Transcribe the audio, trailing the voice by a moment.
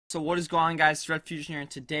So what is going on, guys? ItsRedFusion here, and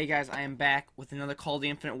today, guys, I am back with another Call of Duty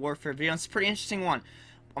Infinite Warfare video. It's a pretty interesting one.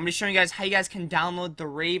 I'm going to be showing you guys how you guys can download the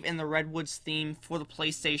Rave and the Redwoods theme for the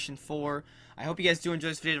PlayStation 4. I hope you guys do enjoy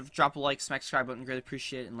this video. Drop a like, smack the subscribe button, greatly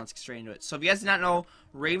appreciate it, and let's get straight into it. So if you guys did not know,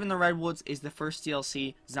 Rave and the Redwoods is the first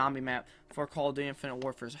DLC zombie map for Call of Duty Infinite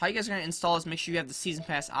Warfare. So how you guys are going to install this, make sure you have the Season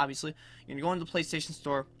Pass, obviously. You're going to go into the PlayStation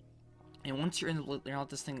Store. And once you're in the, you're gonna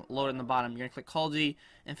let this thing load in the bottom, you're gonna click Call of Duty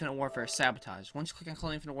Infinite Warfare Sabotage. Once you click on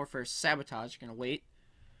Call of Duty Infinite Warfare Sabotage, you're gonna wait.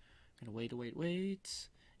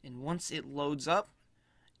 And once it loads up,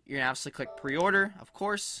 you're gonna obviously click pre-order, of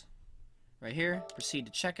course, right here. Proceed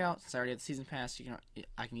to checkout. Since I already have the season pass,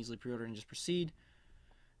 I can easily pre-order and just proceed.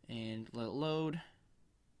 And let it load.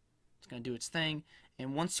 It's gonna do its thing.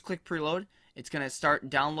 And once you click preload, it's gonna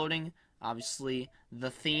start downloading, obviously, the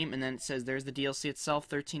theme, and then it says there's the DLC itself,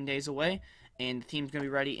 13 days away, and the theme's going to be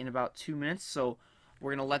ready in about 2 minutes, so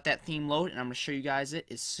we're going to let that theme load, and I'm going to show you guys it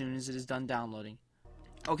as soon as it is done downloading.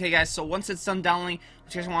 Okay, guys, so once it's done downloading,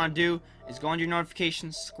 what you guys want to do is go under your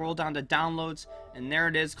notifications, scroll down to downloads, and there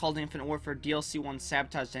it is, called the Infinite Warfare DLC 1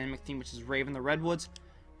 Sabotage Dynamic Theme, which is Rave and the Redwoods.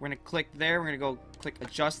 We're going to click there, we're going to go click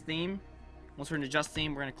Adjust Theme. Once we're in Adjust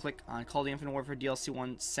Theme, we're going to click on Call of Duty Infinite Warfare DLC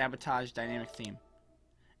 1 Sabotage Dynamic Theme.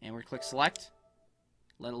 And we're going to click Select,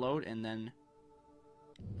 let it load, and then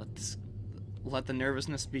let the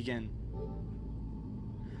nervousness begin.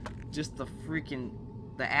 Just the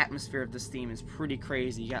atmosphere of this theme is pretty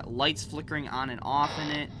crazy. You got lights flickering on and off in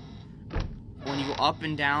it. When you go up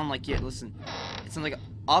and down, like, listen, it sounds like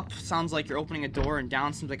up sounds like you're opening a door, and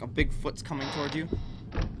down seems like a big foot's coming toward you.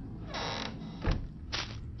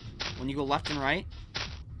 When you go left and right,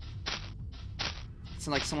 it's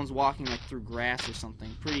like someone's walking like through grass or something.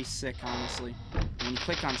 Pretty sick, honestly. And when you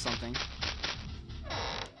click on something,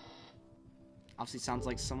 obviously sounds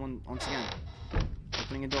like someone, once again,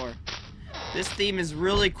 opening a door. This theme is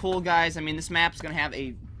really cool, guys. I mean, this map's gonna have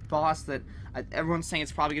a boss that everyone's saying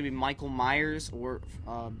it's probably gonna be Michael Myers or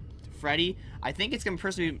Freddy. I think it's gonna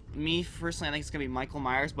personally be me. Personally, I think it's gonna be Michael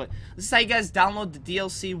Myers. But this is how you guys download the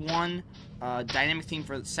DLC 1 dynamic theme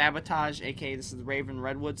for Sabotage, aka this is the Rave and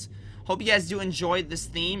Redwoods. Hope you guys do enjoy this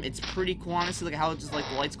theme. It's pretty cool, honestly. Look at how it just, like,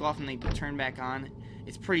 the lights go off and they turn back on.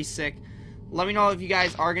 It's pretty sick. Let me know if you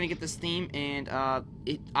guys are going to get this theme, and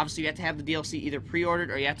obviously you have to have the DLC either pre-ordered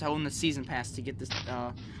or you have to own the Season Pass to get this.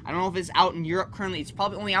 I don't know if it's out in Europe currently. It's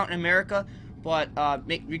probably only out in America, but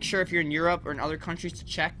make sure if you're in Europe or in other countries to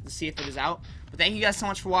check to see if it is out. But thank you guys so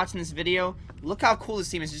much for watching this video. Look how cool this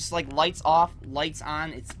theme is. It's just like lights off, lights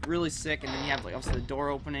on. It's really sick, and then you have, like, obviously the door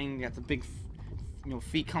opening. You got the big,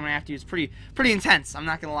 feet coming after you. It's pretty intense, I'm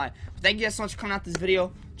not gonna lie. But thank you guys so much for coming out this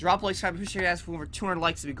video. Drop a like, subscribe, appreciate you guys. For over 200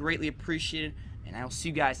 likes, it'd be greatly appreciated, and I will see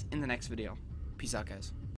you guys in the next video. Peace out, guys.